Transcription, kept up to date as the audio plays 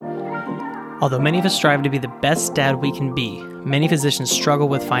Although many of us strive to be the best dad we can be, many physicians struggle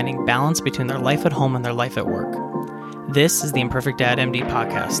with finding balance between their life at home and their life at work. This is the Imperfect Dad MD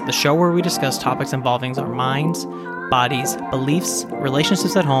podcast, the show where we discuss topics involving our minds, bodies, beliefs,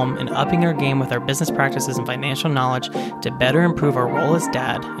 relationships at home, and upping our game with our business practices and financial knowledge to better improve our role as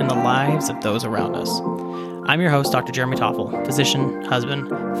dad and the lives of those around us. I'm your host, Dr. Jeremy Toffel, physician, husband,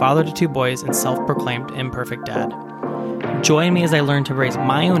 father to two boys, and self-proclaimed imperfect dad. Join me as I learn to embrace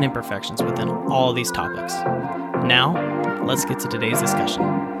my own imperfections within all these topics. Now, let's get to today's discussion.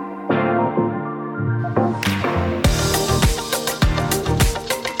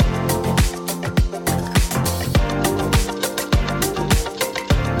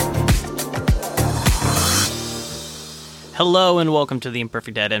 Hello and welcome to the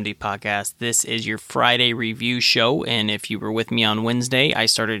Imperfect Dad MD podcast. This is your Friday review show, and if you were with me on Wednesday, I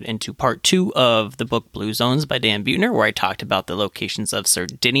started into part 2 of the book Blue Zones by Dan Buettner, where I talked about the locations of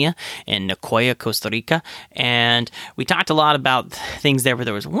Sardinia and Nicoya, Costa Rica, and we talked a lot about things there, but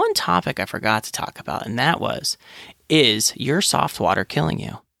there was one topic I forgot to talk about, and that was, is your soft water killing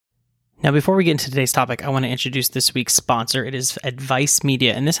you? Now, before we get into today's topic, I want to introduce this week's sponsor. It is Advice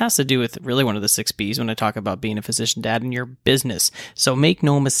Media, and this has to do with really one of the 6 B's when I talk about being a physician dad in your business. So make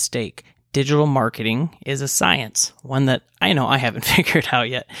no mistake, digital marketing is a science, one that I know I haven't figured out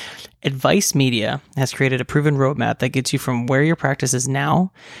yet. Advice Media has created a proven roadmap that gets you from where your practice is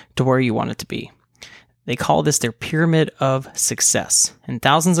now to where you want it to be. They call this their pyramid of success, and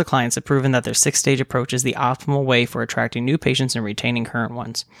thousands of clients have proven that their 6-stage approach is the optimal way for attracting new patients and retaining current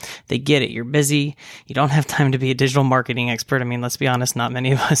ones. They get it. You're busy. You don't have time to be a digital marketing expert. I mean, let's be honest, not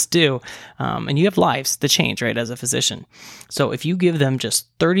many of us do. And you have lives to change, right, as a physician. So if you give them just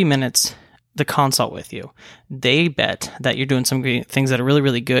 30 minutes to consult with you, they bet that you're doing some things that are really,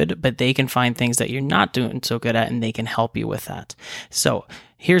 really good, but they can find things that you're not doing so good at, and they can help you with that. So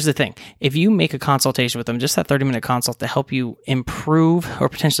here's the thing. If you make a consultation with them, just that 30-minute consult to help you improve or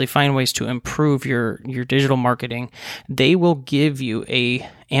potentially find ways to improve your digital marketing, they will give you a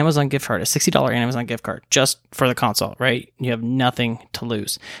Amazon gift card, a $60 Amazon gift card just for the consult, right? You have nothing to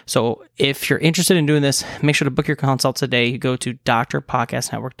lose. So if you're interested in doing this, make sure to book your consult today. You go to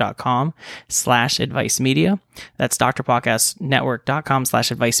drpodcastnetwork.com/advicemedia. That's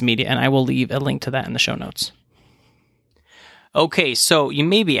drpodcastnetwork.com/advicemedia, and I will leave a link to that in the show notes. Okay, so you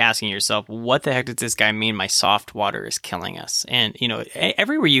may be asking yourself, what the heck does this guy mean? My soft water is killing us. And, you know,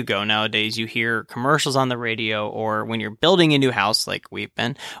 everywhere you go nowadays, you hear commercials on the radio, or when you're building a new house like we've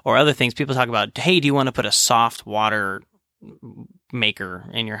been, or other things, people talk about, hey, do you want to put a soft water maker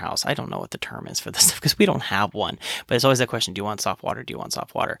in your house? I don't know what the term is for this stuff because we don't have one, but it's always that question, do you want soft water? Do you want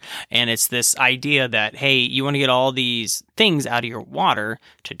soft water? And it's this idea that, hey, you want to get all these things out of your water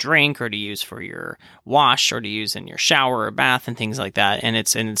to drink or to use for your wash or to use in your shower or bath and things like that. And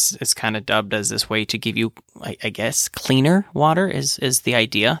it's kind of dubbed as this way to give you, I guess, cleaner water is the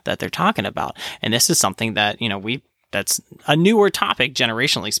idea that they're talking about. And this is something that, you know, that's a newer topic,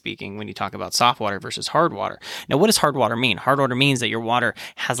 generationally speaking, when you talk about soft water versus hard water. Now, what does hard water mean? Hard water means that your water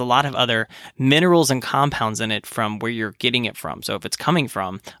has a lot of other minerals and compounds in it from where you're getting it from. So if it's coming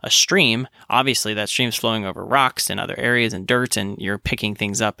from a stream, obviously that stream's flowing over rocks and other areas and dirt, and you're picking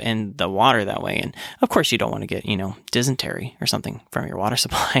things up in the water that way. And of course, you don't want to get, dysentery or something from your water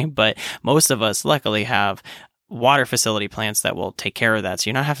supply, but most of us luckily have water facility plants that will take care of that. So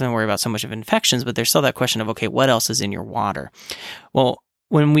you're not having to worry about so much of infections, but there's still that question of, okay, what else is in your water? Well,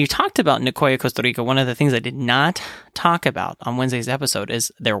 when we talked about Nicoya, Costa Rica, one of the things I did not talk about on Wednesday's episode is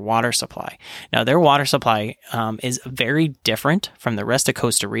their water supply. Now, their water supply is very different from the rest of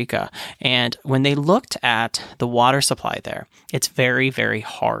Costa Rica. And when they looked at the water supply there, it's very, very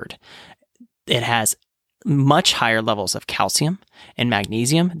hard. It has much higher levels of calcium and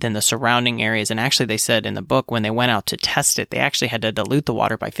magnesium than the surrounding areas. And actually, they said in the book, when they went out to test it, they actually had to dilute the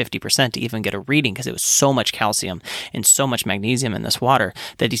water by 50% to even get a reading because it was so much calcium and so much magnesium in this water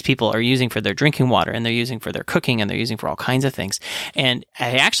that these people are using for their drinking water, and they're using for their cooking, and they're using for all kinds of things. And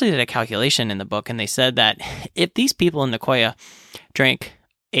I actually did a calculation in the book, and they said that if these people in Nicoya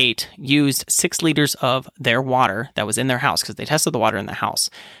used 6 liters of their water that was in their house, because they tested the water in the house,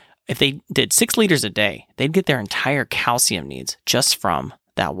 if they did 6 liters a day, they'd get their entire calcium needs just from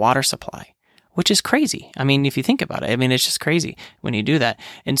that water supply, which is crazy. I mean, if you think about it, I mean, it's just crazy when you do that.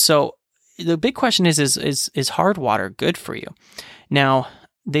 And so the big question is hard water good for you? Now,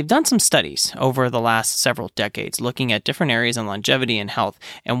 they've done some studies over the last several decades looking at different areas in longevity and health.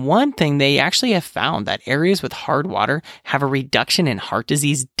 And one thing they actually have found that areas with hard water have a reduction in heart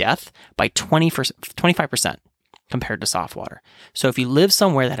disease death by 25%. Compared to soft water. So if you live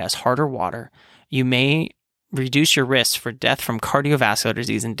somewhere that has harder water, you may reduce your risk for death from cardiovascular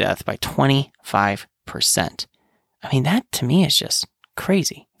disease and death by 25%. I mean, that to me is just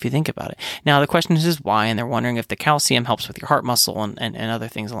crazy if you think about it. Now, the question is why, and they're wondering if the calcium helps with your heart muscle and other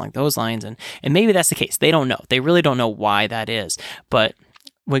things along those lines. And maybe that's the case. They don't know. They really don't know why that is. But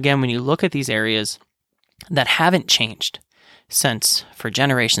again, when you look at these areas that haven't changed since for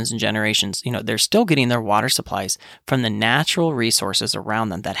generations and generations, they're still getting their water supplies from the natural resources around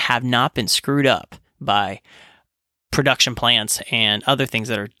them that have not been screwed up by production plants and other things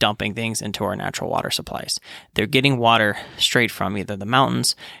that are dumping things into our natural water supplies. They're getting water straight from either the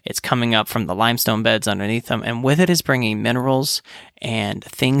mountains, it's coming up from the limestone beds underneath them, and with it is bringing minerals and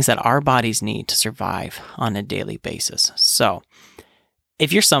things that our bodies need to survive on a daily basis. So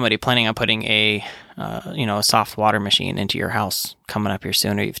if you're somebody planning on putting a soft water machine into your house coming up here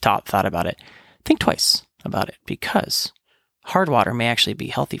soon, or you've thought about it, think twice about it, because hard water may actually be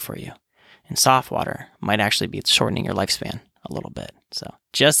healthy for you. And soft water might actually be shortening your lifespan a little bit. So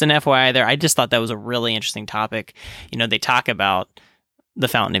just an FYI there. I just thought that was a really interesting topic. They talk about the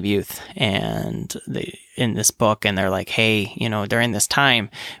Fountain of Youth and in this book, and they're like, hey, during this time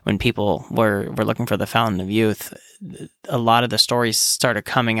when people were looking for the Fountain of Youth, a lot of the stories started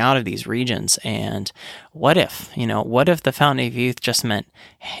coming out of these regions. And what if the Fountain of Youth just meant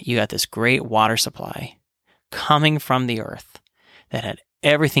you got this great water supply coming from the earth that had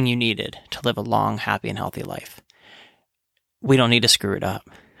everything you needed to live a long, happy, and healthy life. We don't need to screw it up.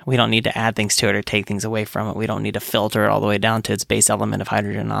 We don't need to add things to it or take things away from it. We don't need to filter it all the way down to its base element of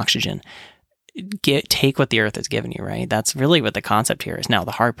hydrogen and oxygen. Take what the earth has given you, right? That's really what the concept here is. Now,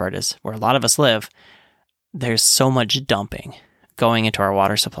 the hard part is where a lot of us live, there's so much dumping going into our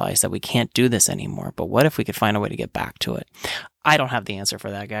water supplies that we can't do this anymore. But what if we could find a way to get back to it? I don't have the answer for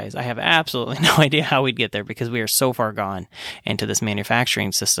that, guys. I have absolutely no idea how we'd get there, because we are so far gone into this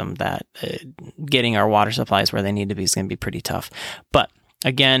manufacturing system that getting our water supplies where they need to be is going to be pretty tough. But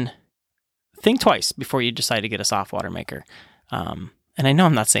again, think twice before you decide to get a soft water maker. And I know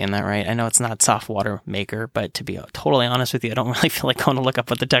I'm not saying that right. I know it's not soft water maker, but to be totally honest with you, I don't really feel like going to look up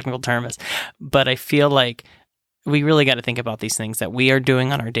what the technical term is. But I feel like we really got to think about these things that we are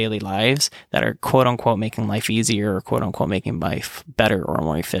doing on our daily lives that are quote unquote making life easier or quote unquote making life better or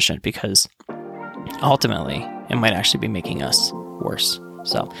more efficient, because ultimately it might actually be making us worse.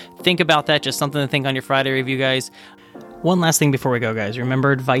 So think about that. Just something to think on your Friday review, guys. One last thing before we go, guys.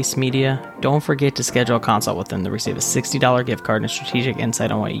 Remember Advice Media? Don't forget to schedule a consult with them to receive a $60 gift card and strategic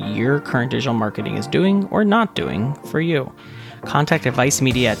insight on what your current digital marketing is doing or not doing for you. Contact Advice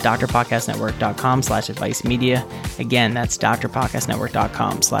Media at drpodcastnetwork.com/Advice Media. Again, that's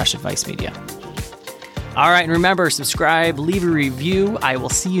drpodcastnetwork.com/Advice Media. All right, and remember, subscribe, leave a review. I will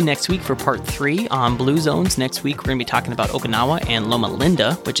see you next week for part 3 on Blue Zones. Next week, we're going to be talking about Okinawa and Loma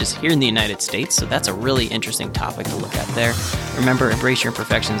Linda, which is here in the United States. So that's a really interesting topic to look at there. Remember, embrace your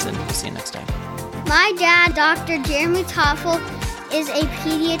imperfections, and we'll see you next time. My dad, Dr. Jeremy Toffel, is a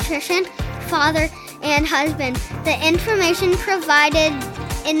pediatrician, father, and husband. The information provided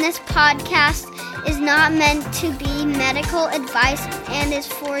in this podcast is not meant to be medical advice and is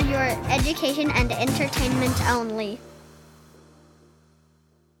for your education and entertainment only.